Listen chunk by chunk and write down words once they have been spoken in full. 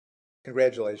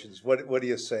Congratulations. What do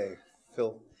you say?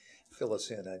 Fill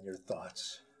us in on your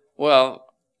thoughts. Well,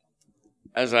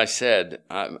 as I said,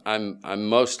 I'm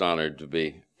most honored to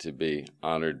be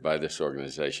honored by this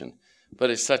organization. But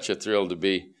it's such a thrill to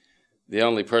be the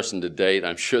only person to date.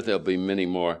 I'm sure there'll be many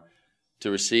more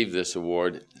to receive this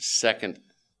award, second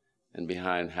and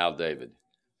behind Hal David,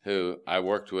 who I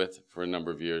worked with for a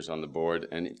number of years on the board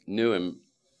and knew him.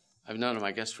 I've known him,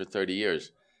 I guess, for 30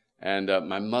 years. And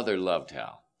my mother loved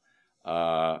Hal.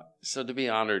 So to be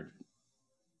honored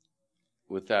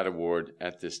with that award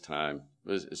at this time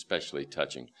was especially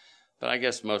touching. But I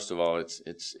guess most of all,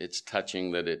 it's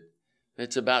touching that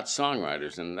it's about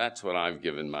songwriters, and that's what I've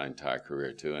given my entire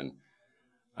career to. And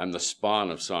I'm the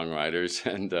spawn of songwriters,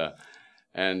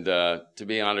 and to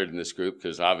be honored in this group,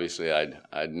 because obviously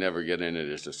I'd never get in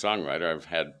it as a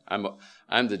songwriter.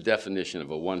 I'm the definition of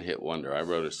a one-hit wonder. I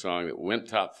wrote a song that went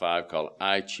top 5 called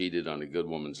 "I Cheated on a Good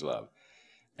Woman's Love,"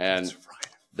 and That's right.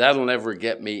 That'll never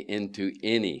get me into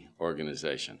any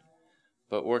organization.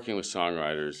 But working with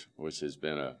songwriters, which has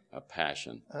been a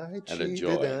passion and a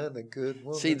joy. On a good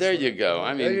woman. See, there you go.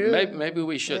 I mean, maybe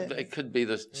we should. It could be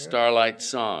the Starlight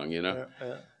song, you know.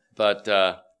 But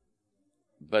to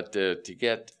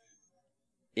get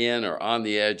in or on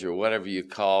the edge or whatever you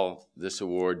call this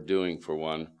award doing for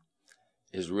one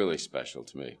is really special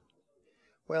to me.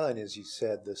 Well, and as you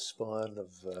said, the spawn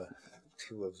of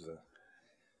two of the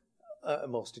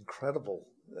most incredible,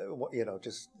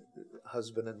 just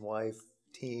husband and wife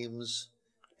teams,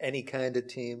 any kind of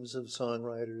teams of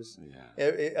songwriters.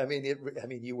 Yeah. I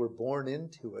mean, you were born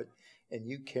into it, and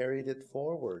you carried it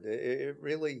forward. It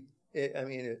really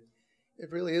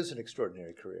is an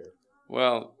extraordinary career.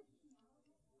 Well,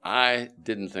 I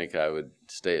didn't think I would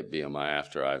stay at BMI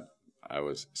after I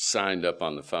was signed up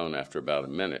on the phone after about a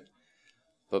minute.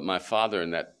 But my father,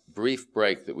 in that brief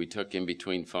break that we took in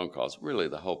between phone calls, really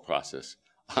the whole process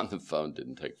on the phone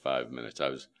didn't take 5 minutes. I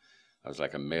was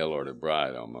like a mail order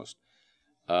bride almost.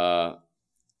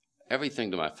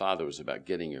 Everything to my father was about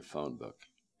getting your phone book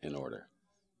in order.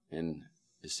 And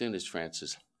as soon as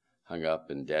Francis hung up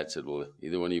and Dad said, well,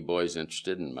 either one of you boys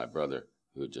interested? And my brother,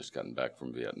 who had just gotten back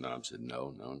from Vietnam, said,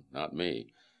 no, not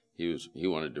me. He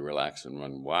wanted to relax and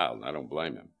run wild, and I don't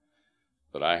blame him.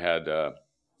 But I had a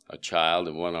child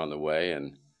and one on the way,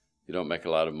 and you don't make a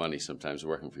lot of money sometimes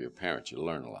working for your parents. You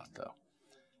learn a lot, though.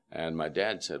 And my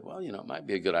dad said, well, it might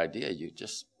be a good idea. You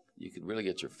could really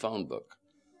get your phone book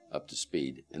up to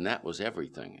speed. And that was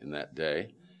everything in that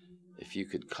day. If you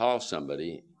could call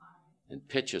somebody and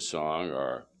pitch a song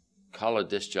or call a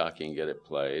disc jockey and get it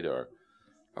played or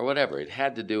whatever, it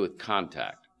had to do with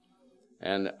contact.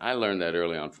 And I learned that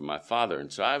early on from my father.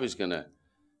 And so I was going to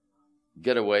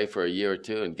get away for a year or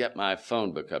two and get my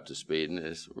phone book up to speed. And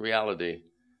as reality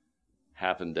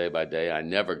happened day by day, I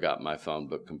never got my phone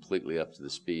book completely up to the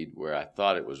speed where I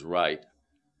thought it was right.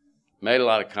 Made a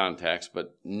lot of contacts,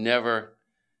 but never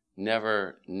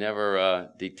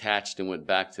detached and went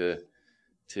back to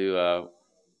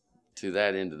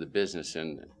that end of the business.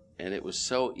 And it was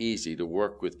so easy to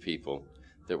work with people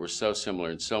that were so similar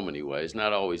in so many ways,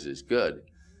 not always as good,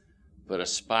 but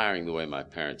aspiring the way my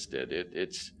parents did.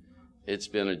 It's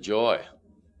been a joy.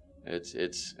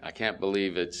 I can't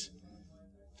believe it's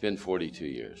been 42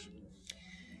 years.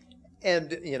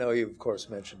 And, you of course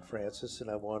mentioned Francis, and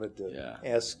I wanted to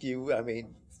ask you,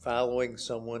 following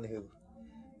someone who,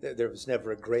 there was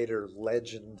never a greater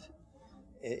legend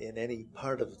in any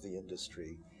part of the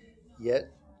industry,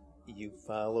 yet you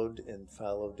followed in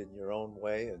your own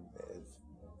way and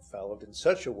followed in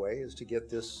such a way as to get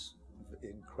this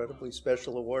incredibly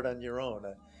special award on your own.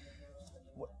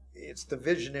 It's the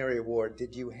Visionary Award.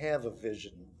 Did you have a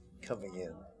vision coming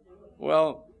in?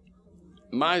 Well,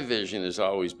 my vision has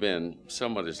always been,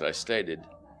 somewhat as I stated,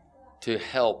 to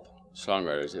help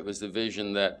songwriters. It was the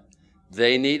vision that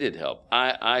they needed help.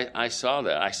 I saw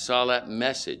that. I saw that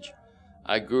message.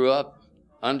 I grew up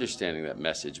understanding that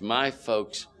message. My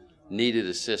folks needed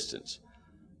assistance.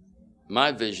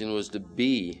 My vision was to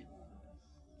be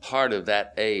part of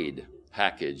that aid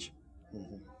package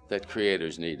that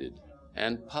creators needed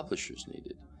and publishers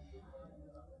needed.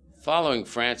 Following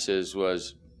Frances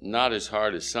was not as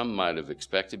hard as some might have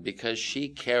expected because she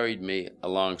carried me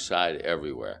alongside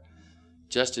everywhere.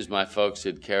 Just as my folks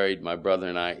had carried my brother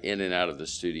and I in and out of the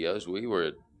studios, we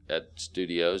were at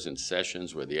studios and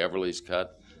sessions where the Everlys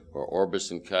cut or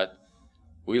Orbison cut.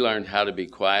 We learned how to be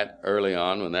quiet early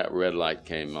on when that red light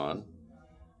came on.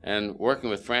 And working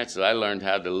with Frances, I learned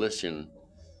how to listen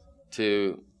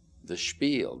to the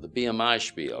spiel, the BMI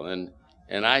spiel,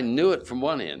 and I knew it from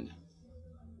one end,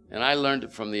 and I learned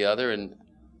it from the other, and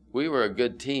we were a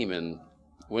good team. And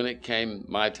when it came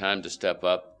my time to step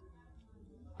up,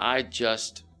 I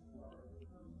just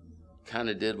kind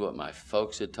of did what my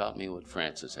folks had taught me, what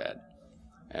Francis had.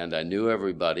 And I knew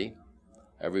everybody.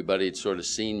 Everybody had sort of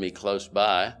seen me close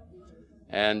by.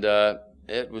 And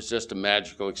it was just a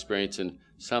magical experience, and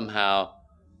somehow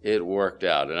it worked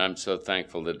out. And I'm so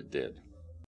thankful that it did.